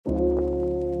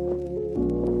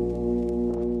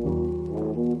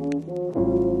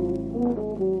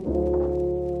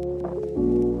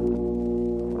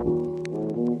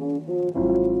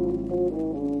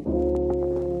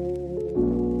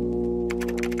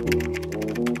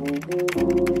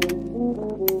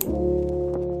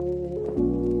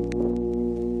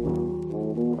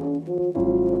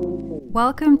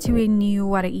Welcome to a new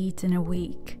What I Eat in a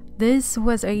Week. This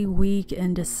was a week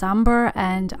in December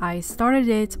and I started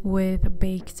it with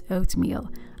baked oatmeal.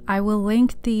 I will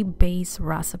link the base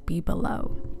recipe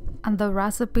below. And the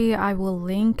recipe I will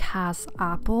link has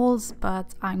apples,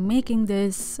 but I'm making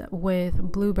this with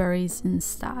blueberries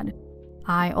instead.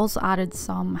 I also added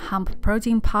some hemp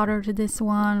protein powder to this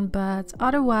one, but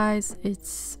otherwise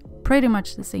it's pretty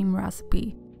much the same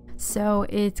recipe. So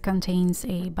it contains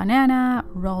a banana,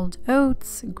 rolled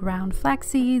oats, ground flax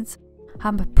seeds,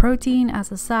 hemp protein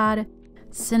as I said,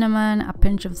 cinnamon, a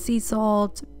pinch of sea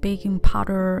salt, baking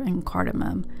powder and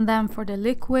cardamom. And then for the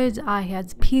liquid I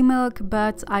had pea milk,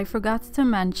 but I forgot to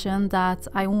mention that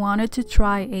I wanted to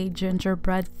try a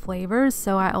gingerbread flavor,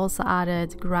 so I also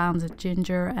added ground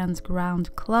ginger and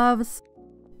ground cloves.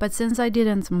 But since I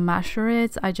didn't measure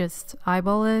it, I just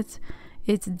eyeball it.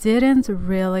 It didn't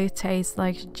really taste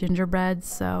like gingerbread,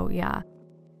 so yeah.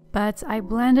 But I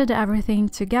blended everything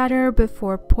together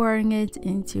before pouring it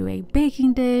into a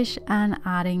baking dish and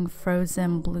adding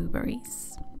frozen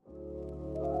blueberries.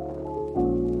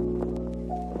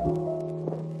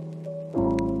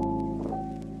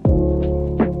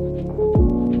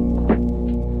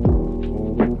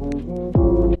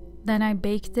 Then I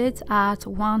baked it at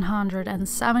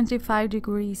 175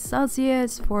 degrees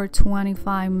Celsius for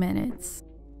 25 minutes.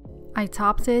 I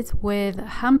topped it with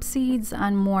hemp seeds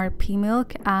and more pea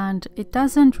milk, and it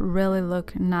doesn't really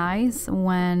look nice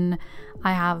when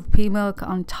I have pea milk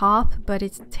on top, but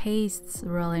it tastes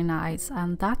really nice,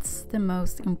 and that's the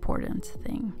most important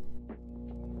thing.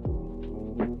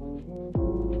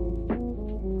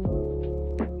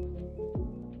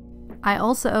 I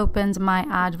also opened my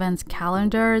advent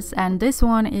calendars, and this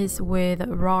one is with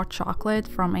raw chocolate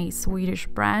from a Swedish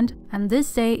brand, and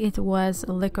this day it was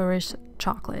licorice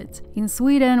chocolate. In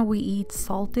Sweden we eat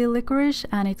salty licorice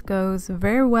and it goes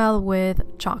very well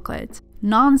with chocolate.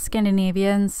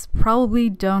 Non-Scandinavians probably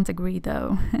don't agree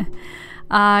though.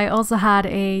 I also had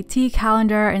a tea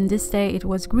calendar, and this day it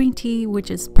was green tea, which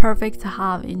is perfect to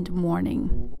have in the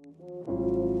morning.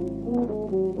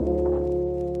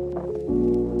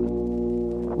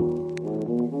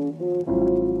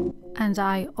 And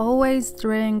I always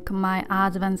drink my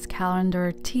advent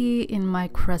calendar tea in my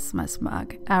Christmas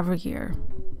mug every year.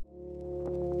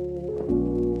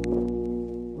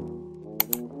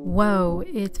 Whoa,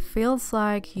 it feels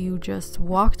like you just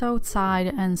walked outside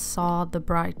and saw the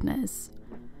brightness.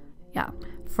 Yeah,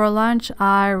 for lunch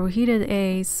I reheated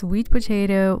a sweet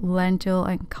potato, lentil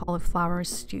and cauliflower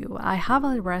stew. I have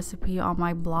a recipe on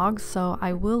my blog, so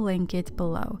I will link it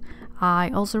below. I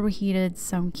also reheated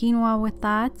some quinoa with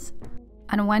that.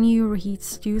 And when you reheat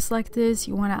stews like this,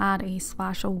 you want to add a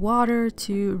splash of water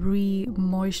to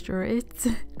re-moisture it,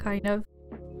 kind of.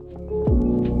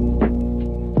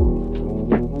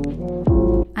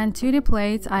 And to the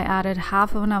plate, I added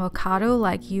half of an avocado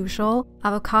like usual.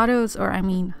 Avocados, or I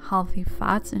mean healthy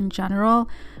fats in general,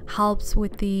 helps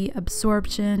with the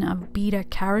absorption of beta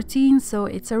carotene, so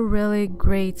it's a really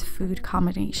great food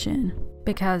combination.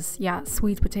 Because yeah,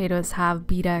 sweet potatoes have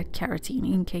beta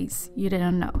carotene, in case you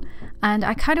didn't know. And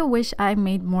I kind of wish I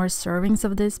made more servings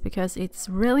of this because it's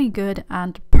really good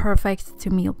and perfect to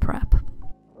meal prep.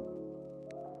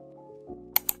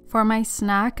 For my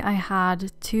snack, I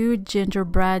had 2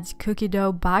 gingerbread cookie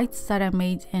dough bites that I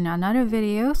made in another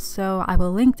video, so I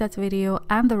will link that video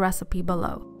and the recipe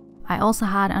below. I also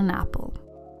had an apple.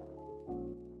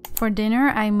 For dinner,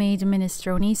 I made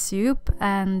minestrone soup,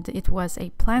 and it was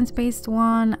a plant-based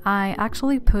one. I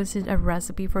actually posted a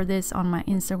recipe for this on my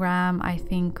Instagram, I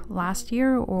think last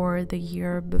year or the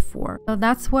year before. So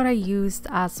that's what I used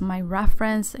as my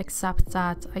reference, except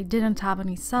that I didn't have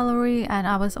any celery and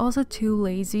I was also too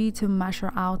lazy to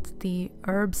measure out the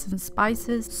herbs and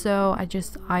spices, so I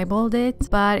just eyeballed it.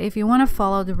 But if you want to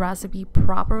follow the recipe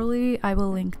properly, I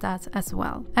will link that as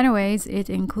well. Anyways,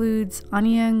 it includes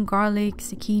onion, garlic,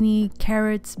 zucchini,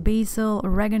 carrots, basil,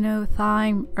 oregano,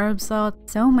 thyme, herb salt,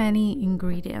 so many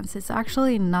ingredients. It's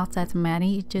actually not that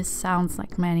many, it just sounds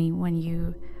like many when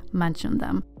you mention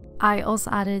them. I also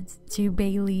added 2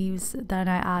 bay leaves, then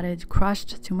I added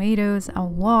crushed tomatoes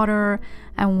and water,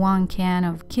 and 1 can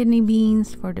of kidney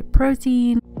beans for the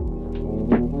protein.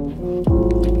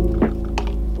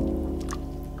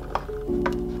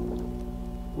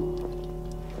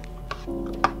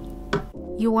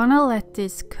 You want to let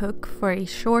this cook for a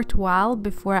short while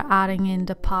before adding in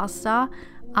the pasta.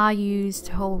 I used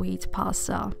whole wheat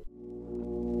pasta.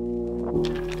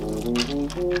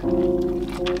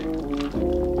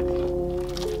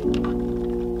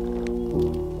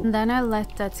 And then I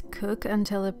let that cook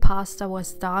until the pasta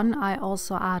was done. I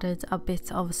also added a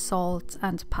bit of salt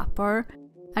and pepper.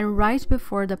 And right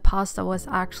before the pasta was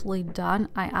actually done,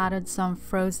 I added some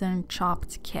frozen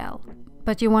chopped kale.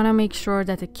 But you want to make sure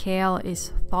that the kale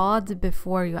is thawed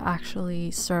before you actually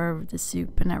serve the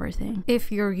soup and everything.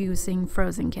 If you're using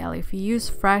frozen kale, if you use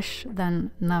fresh,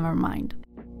 then never mind.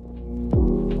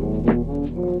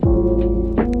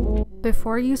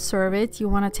 Before you serve it, you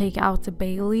want to take out the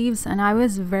bay leaves, and I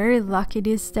was very lucky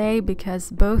this day because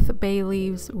both bay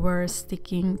leaves were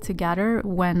sticking together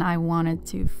when I wanted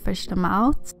to fish them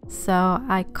out. So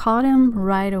I caught them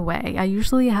right away. I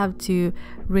usually have to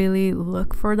really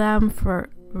look for them for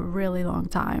a really long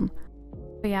time.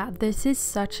 But yeah, this is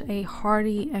such a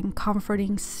hearty and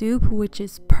comforting soup, which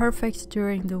is perfect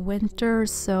during the winter,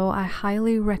 so I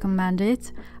highly recommend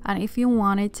it. And if you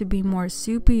want it to be more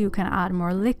soupy, you can add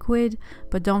more liquid,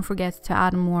 but don't forget to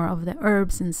add more of the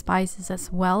herbs and spices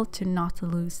as well to not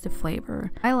lose the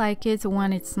flavor. I like it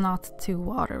when it's not too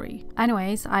watery.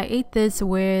 Anyways, I ate this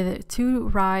with 2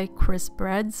 rye crisp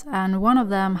breads, and one of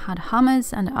them had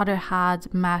hummus and the other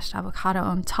had mashed avocado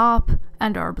on top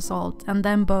and herb salt, and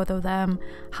then both of them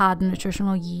had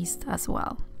nutritional yeast as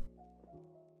well.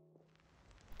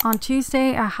 On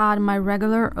Tuesday, I had my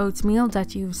regular oatmeal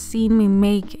that you've seen me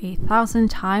make 1,000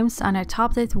 times, and I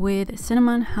topped it with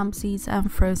cinnamon, hemp seeds,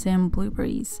 and frozen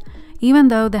blueberries. Even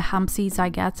though the hemp seeds I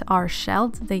get are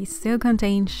shelled, they still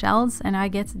contain shells, and I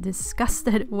get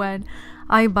disgusted when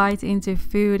I bite into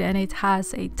food and it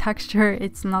has a texture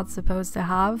it's not supposed to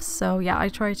have. So yeah, I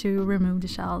try to remove the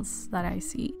shells that I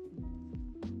see.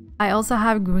 I also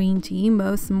have green tea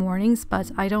most mornings,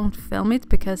 but I don't film it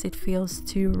because it feels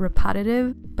too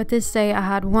repetitive. But this day I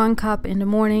had 1 cup in the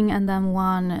morning and then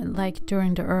 1 like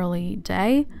during the early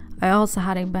day. I also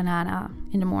had a banana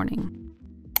in the morning.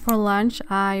 For lunch,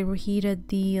 I reheated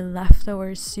the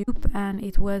leftover soup and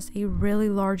it was a really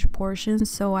large portion,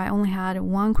 so I only had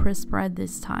 1 crisp bread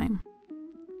this time.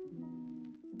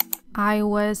 I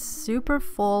was super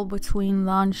full between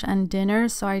lunch and dinner,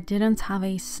 so I didn't have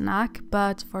a snack,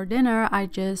 but for dinner I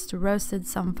just roasted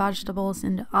some vegetables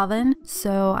in the oven.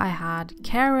 So I had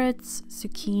carrots,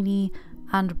 zucchini,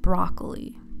 and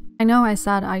broccoli. I know I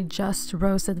said I just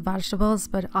roasted vegetables,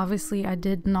 but obviously I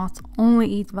did not only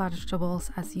eat vegetables,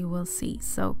 as you will see,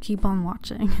 so keep on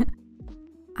watching.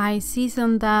 I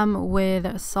seasoned them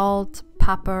with salt,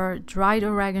 pepper, dried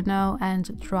oregano,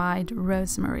 and dried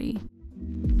rosemary.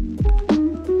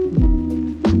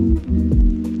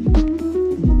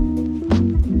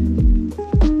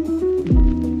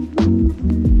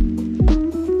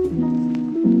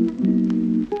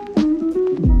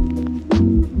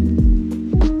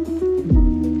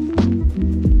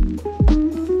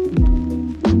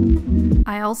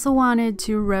 I also wanted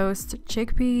to roast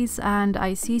chickpeas and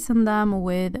I seasoned them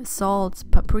with salt,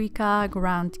 paprika,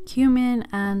 ground cumin,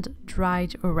 and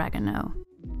dried oregano.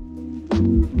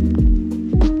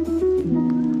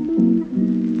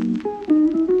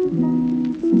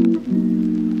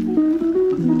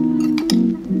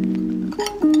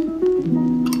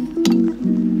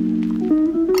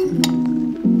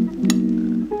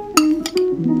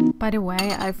 By the way,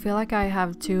 I feel like I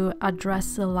have to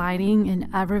address the lighting in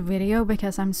every video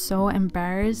because I'm so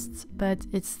embarrassed, but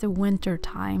it's the winter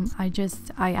time. I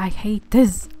hate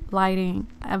this lighting,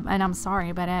 and I'm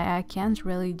sorry, but I can't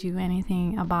really do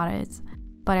anything about it.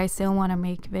 But I still want to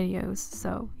make videos,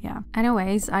 so yeah.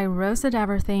 Anyways, I roasted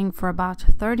everything for about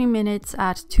 30 minutes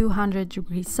at 200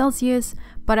 degrees Celsius,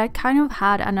 but I kind of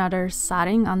had another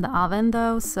setting on the oven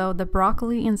though, so the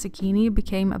broccoli and zucchini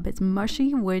became a bit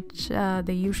mushy, which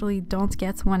they usually don't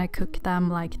get when I cook them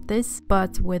like this,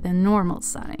 but with a normal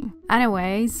setting.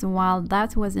 Anyways, while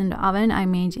that was in the oven, I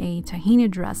made a tahini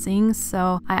dressing,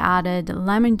 so I added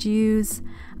lemon juice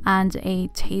and a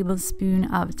tablespoon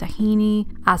of tahini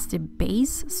as the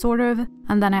base, sort of,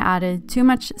 and then I added too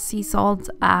much sea salt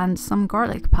and some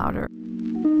garlic powder.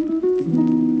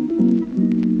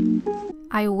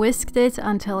 I whisked it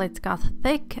until it got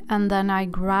thick, and then I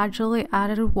gradually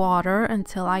added water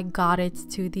until I got it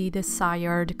to the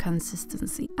desired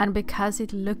consistency. And because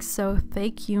it looks so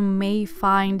thick, you may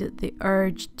find the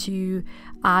urge to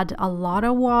add a lot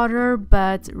of water,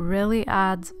 but really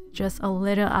add just a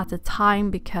little at a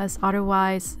time, because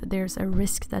otherwise there's a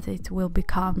risk that it will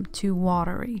become too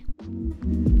watery.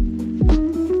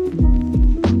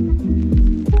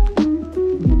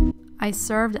 I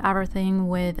served everything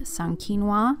with some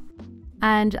quinoa,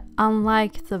 and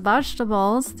unlike the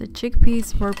vegetables, the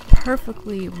chickpeas were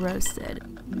perfectly roasted.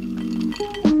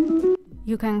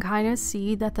 You can kind of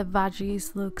see that the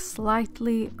veggies look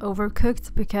slightly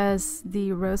overcooked because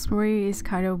the rosemary is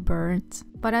kind of burnt.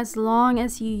 But as long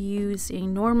as you use a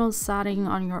normal setting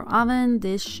on your oven,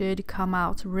 this should come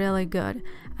out really good.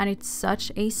 And it's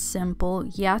such a simple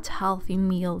yet healthy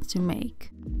meal to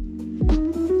make.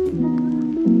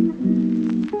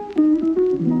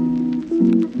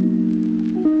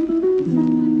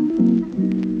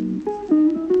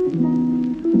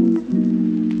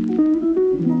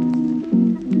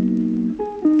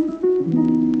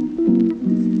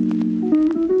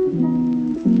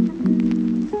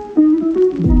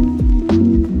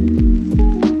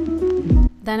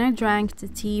 Then I drank the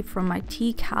tea from my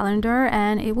tea calendar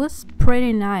and it was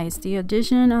pretty nice. The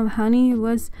addition of honey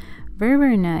was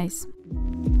very nice.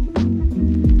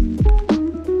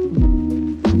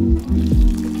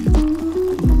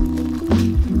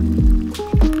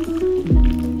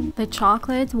 The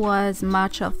chocolate was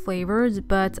matcha flavored,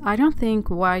 but I don't think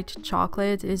white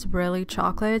chocolate is really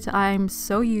chocolate. I'm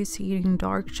so used to eating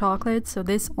dark chocolate, so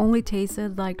this only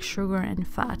tasted like sugar and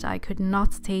fat. I could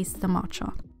not taste the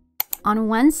matcha. On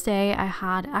Wednesday, I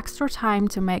had extra time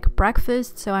to make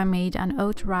breakfast, so I made an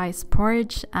oat rice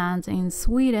porridge, and in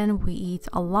Sweden, we eat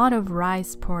a lot of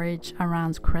rice porridge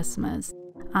around Christmas.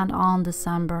 And on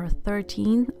December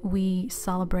 13th, we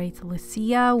celebrate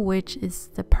Lucia, which is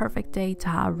the perfect day to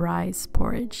have rice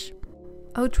porridge.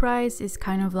 Oat rice is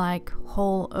kind of like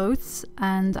whole oats,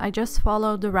 and I just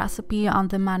followed the recipe on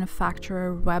the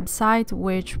manufacturer website,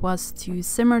 which was to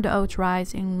simmer the oat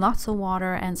rice in lots of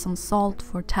water and some salt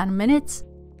for 10 minutes,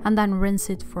 and then rinse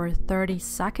it for 30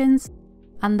 seconds,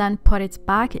 and then put it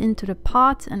back into the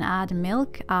pot and add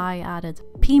milk. I added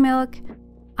pea milk.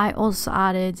 I also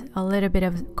added a little bit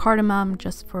of cardamom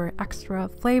just for extra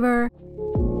flavor.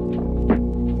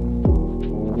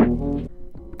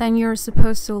 Then you're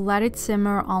supposed to let it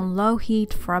simmer on low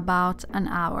heat for about an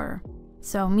hour.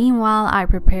 So meanwhile, I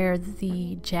prepared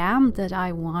the jam that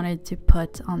I wanted to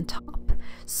put on top.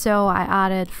 So I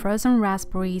added frozen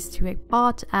raspberries to a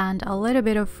pot and a little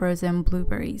bit of frozen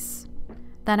blueberries.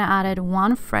 Then I added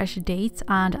one fresh date,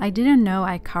 and I didn't know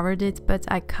I covered it, but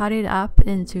I cut it up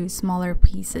into smaller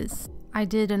pieces. I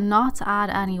did not add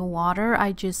any water,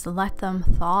 I just let them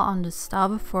thaw on the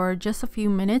stove for just a few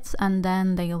minutes and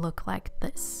then they look like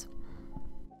this.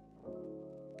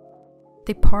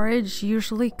 The porridge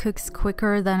usually cooks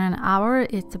quicker than an hour.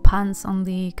 It depends on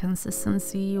the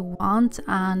consistency you want,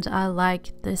 and I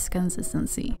like this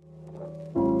consistency.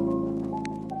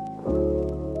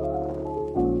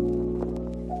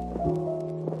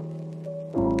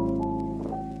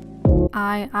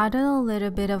 I added a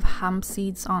little bit of hemp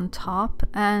seeds on top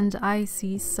and I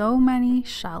see so many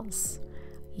shells.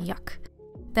 Yuck.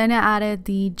 Then I added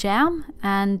the jam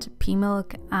and pea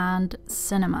milk and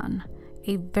cinnamon.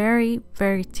 A very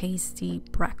tasty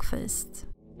breakfast.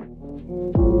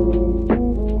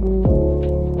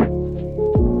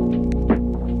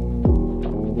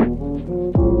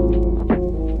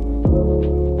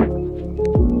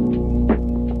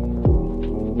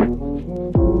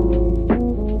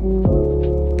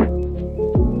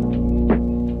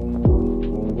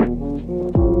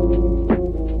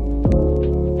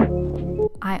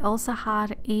 I also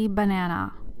had a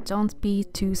banana. Don't be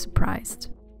too surprised.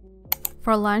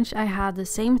 For lunch, I had the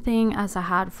same thing as I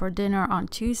had for dinner on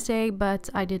Tuesday, but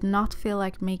I did not feel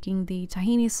like making the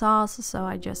tahini sauce, so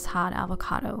I just had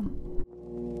avocado.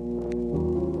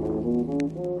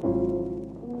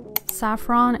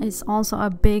 Saffron is also a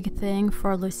big thing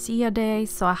for Lucia Day,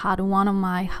 so I had one of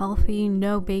my healthy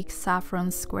no-bake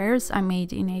saffron squares I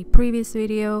made in a previous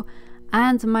video,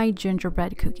 and my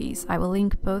gingerbread cookies. I will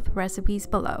link both recipes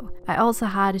below. I also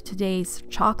had today's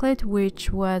chocolate,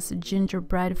 which was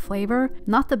gingerbread flavor,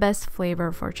 not the best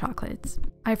flavor for chocolates.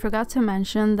 I forgot to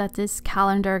mention that this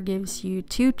calendar gives you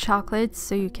 2 chocolates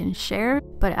so you can share,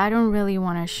 but I don't really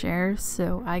want to share,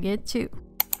 so I get 2.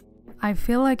 I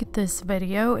feel like this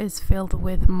video is filled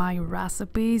with my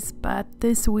recipes, but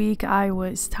this week I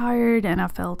was tired and I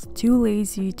felt too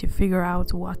lazy to figure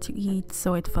out what to eat,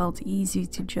 so it felt easy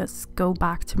to just go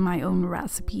back to my own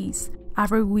recipes.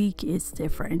 Every week is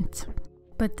different.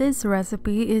 But this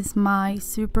recipe is my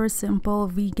super simple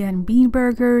vegan bean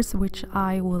burgers, which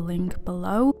I will link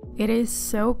below. It is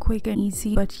so quick and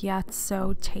easy, but yet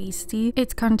so tasty.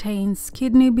 It contains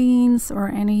kidney beans or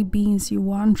any beans you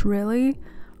want really,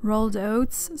 rolled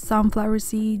oats, sunflower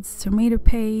seeds, tomato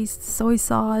paste, soy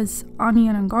sauce,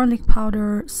 onion and garlic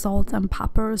powder, salt and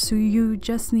pepper. So you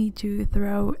just need to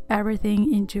throw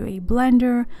everything into a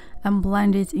blender and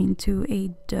blend it into a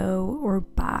dough or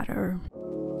batter.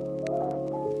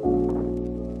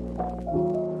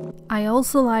 I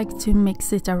also like to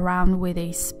mix it around with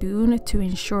a spoon to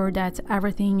ensure that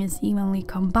everything is evenly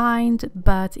combined,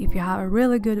 but if you have a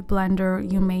really good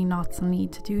blender, you may not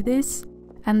need to do this.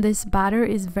 And this batter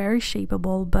is very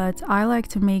shapeable, but I like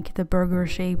to make the burger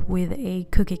shape with a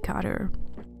cookie cutter.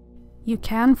 You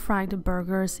can fry the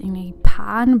burgers in a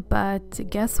pan, but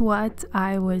guess what?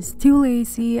 I was too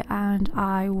lazy and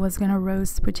I was gonna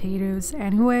roast potatoes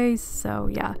anyways, so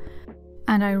yeah.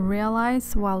 And I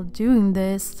realized while doing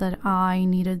this that I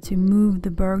needed to move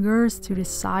the burgers to the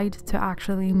side to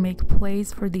actually make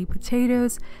place for the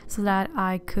potatoes so that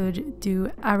I could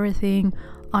do everything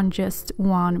on just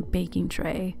one baking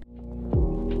tray.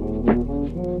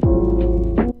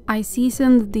 I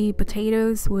seasoned the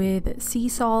potatoes with sea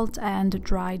salt and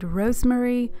dried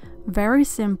rosemary. Very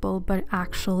simple, but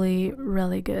actually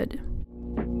really good.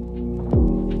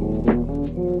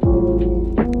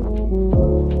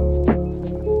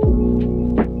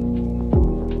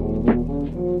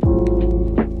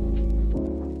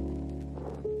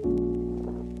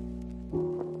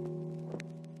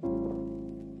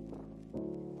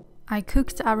 I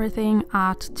cooked everything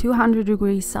at 200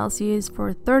 degrees Celsius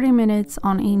for 30 minutes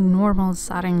on a normal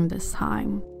setting this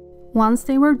time. Once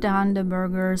they were done, the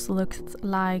burgers looked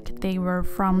like they were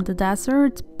from the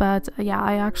desert, but yeah,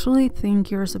 I actually think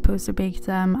you're supposed to bake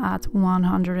them at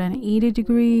 180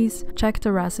 degrees. Check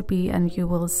the recipe and you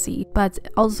will see. But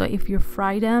also, if you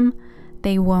fry them,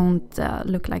 they won't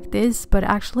look like this, but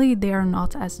actually they are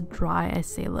not as dry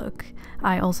as they look.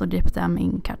 I also dipped them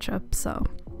in ketchup, so...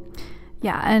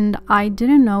 yeah, and I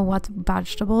didn't know what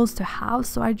vegetables to have,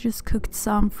 so I just cooked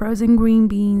some frozen green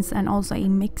beans and also a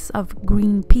mix of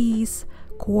green peas,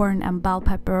 corn and bell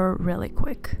pepper really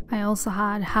quick. I also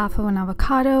had half of an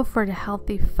avocado for the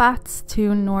healthy fats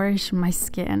to nourish my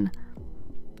skin.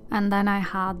 And then I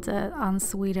had the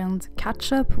unsweetened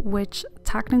ketchup, which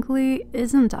technically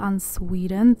isn't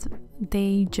unsweetened.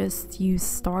 They just use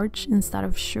starch instead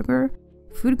of sugar.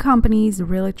 Food companies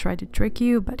really try to trick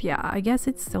you, but yeah, I guess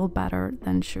it's still better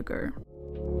than sugar.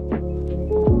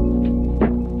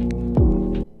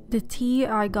 The tea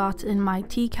I got in my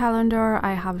tea calendar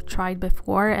I have tried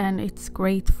before and it's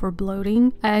great for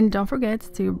bloating. And don't forget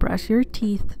to brush your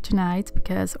teeth tonight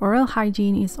because oral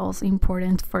hygiene is also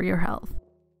important for your health.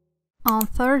 On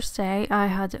Thursday I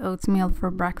had oatmeal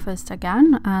for breakfast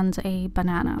again and a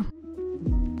banana.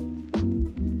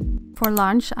 For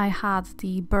lunch, I had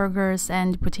the burgers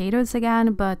and potatoes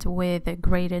again, but with a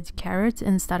grated carrot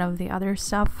instead of the other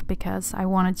stuff because I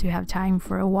wanted to have time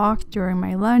for a walk during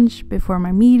my lunch before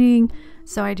my meeting,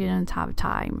 so I didn't have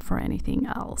time for anything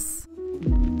else.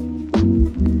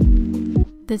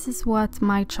 This is what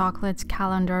my chocolate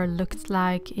calendar looked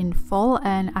like in full,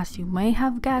 and as you may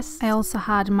have guessed, I also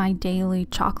had my daily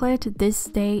chocolate. This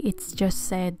day it's just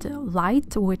said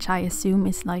light, which I assume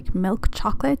is like milk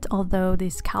chocolate, although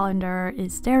this calendar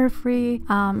is dairy-free.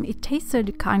 It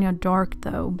tasted kind of dark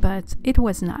though, but it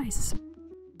was nice.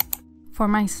 For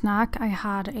my snack, I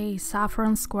had a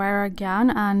saffron square again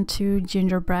and 2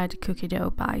 gingerbread cookie dough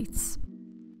bites.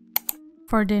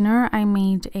 For dinner, I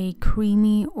made a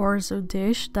creamy orzo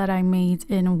dish that I made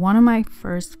in one of my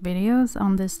first videos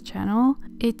on this channel.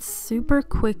 It's super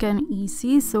quick and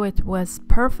easy, so it was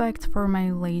perfect for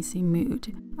my lazy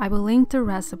mood. I will link the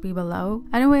recipe below.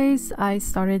 Anyways, I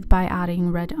started by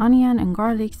adding red onion and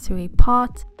garlic to a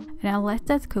pot, and I let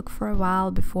that cook for a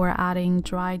while before adding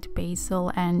dried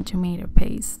basil and tomato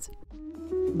paste.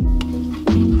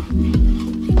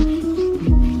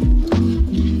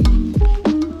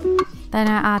 Then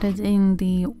I added in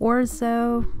the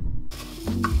orzo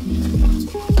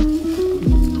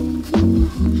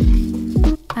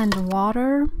and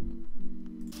water.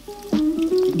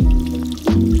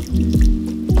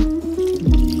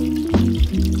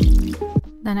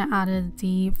 Then I added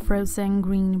the frozen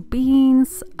green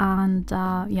beans, and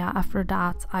yeah, after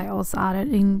that I also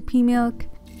added in pea milk.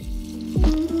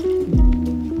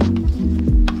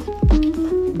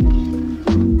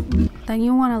 Then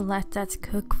you want to let that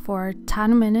cook for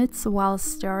 10 minutes while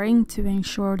stirring to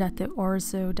ensure that the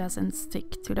orzo doesn't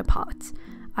stick to the pot.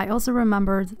 I also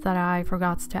remembered that I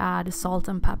forgot to add salt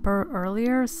and pepper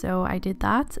earlier, so I did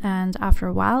that, and after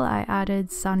a while I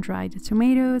added sun-dried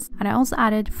tomatoes, and I also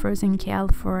added frozen kale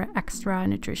for extra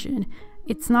nutrition.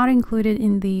 It's not included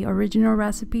in the original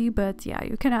recipe, but yeah,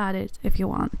 you can add it if you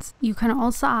want. You can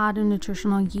also add a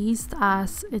nutritional yeast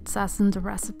as it says in the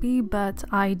recipe, but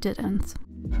I didn't.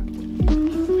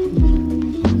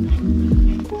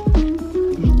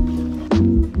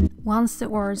 Once the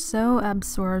orzo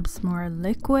absorbs more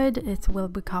liquid, it will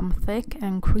become thick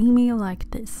and creamy like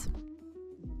this.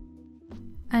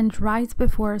 And right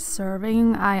before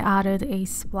serving, I added a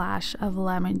splash of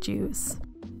lemon juice.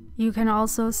 You can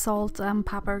also salt and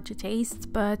pepper to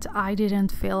taste, but I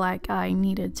didn't feel like I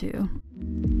needed to.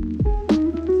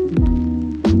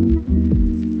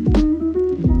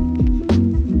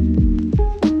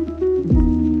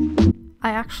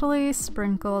 actually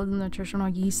sprinkled nutritional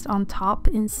yeast on top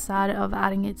instead of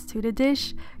adding it to the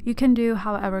dish. You can do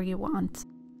however you want.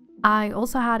 I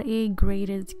also had a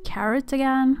grated carrot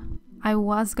again. I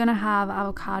was gonna have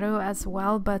avocado as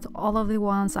well, but all of the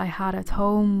ones I had at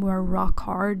home were rock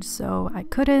hard, so I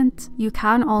couldn't. You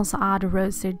can also add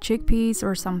roasted chickpeas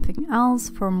or something else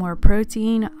for more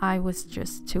protein. I was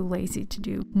just too lazy to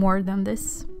do more than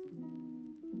this.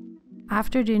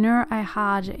 After dinner, I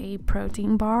had a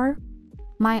protein bar.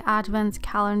 My advent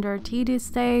calendar tea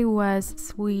this day was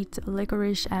sweet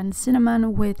licorice and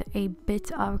cinnamon with a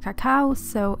bit of cacao,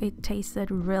 so it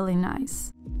tasted really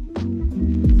nice.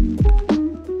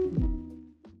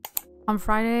 On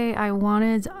Friday, I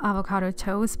wanted avocado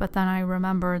toast, but then I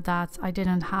remembered that I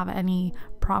didn't have any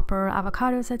proper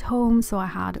avocados at home, so I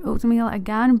had oatmeal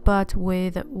again, but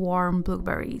with warm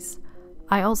blueberries.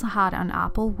 I also had an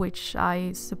apple, which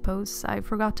I suppose I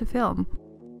forgot to film.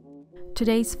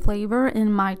 Today's flavor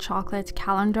in my chocolate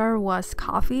calendar was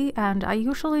coffee, and I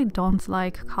usually don't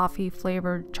like coffee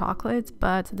flavored chocolate,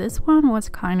 but this one was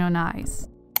kind of nice.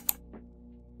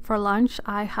 For lunch,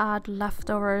 I had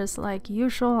leftovers like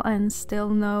usual and still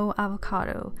no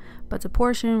avocado, but the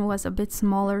portion was a bit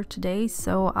smaller today,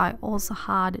 so I also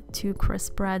had 2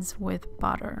 crisp breads with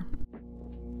butter.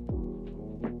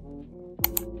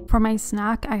 For my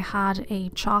snack, I had a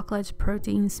chocolate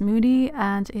protein smoothie,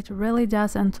 and it really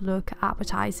doesn't look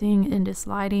appetizing in this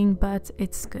lighting, but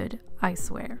it's good, I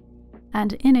swear.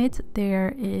 And in it,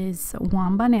 there is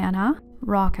 1 banana,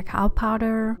 raw cacao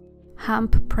powder,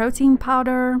 hemp protein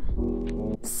powder,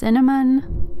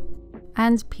 cinnamon,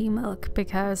 and pea milk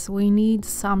because we need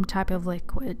some type of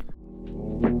liquid.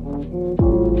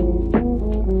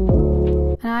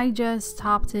 And I just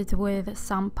topped it with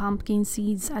some pumpkin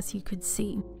seeds, as you could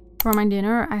see. For my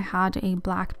dinner, I had a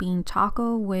black bean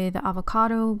taco with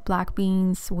avocado, black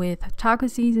beans with taco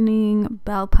seasoning,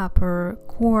 bell pepper,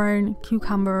 corn,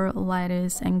 cucumber,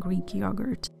 lettuce, and Greek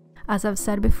yogurt. As I've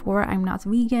said before, I'm not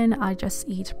vegan, I just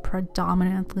eat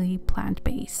predominantly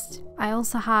plant-based. I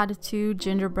also had 2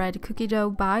 gingerbread cookie dough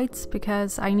bites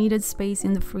because I needed space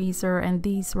in the freezer and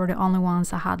these were the only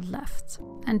ones I had left.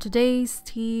 And today's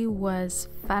tea was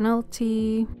fennel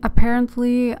tea.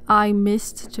 Apparently, I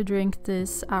missed to drink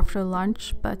this after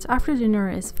lunch, but after dinner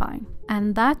is fine.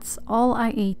 And that's all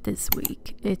I ate this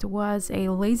week. It was a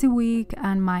lazy week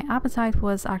and my appetite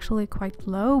was actually quite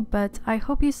low, but I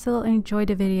hope you still enjoyed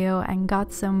the video and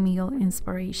got some meal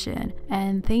inspiration.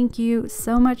 And thank you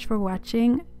so much for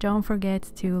watching. Don't forget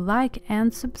to like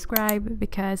and subscribe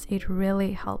because it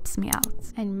really helps me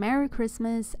out. And Merry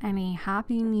Christmas and a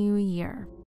Happy New Year!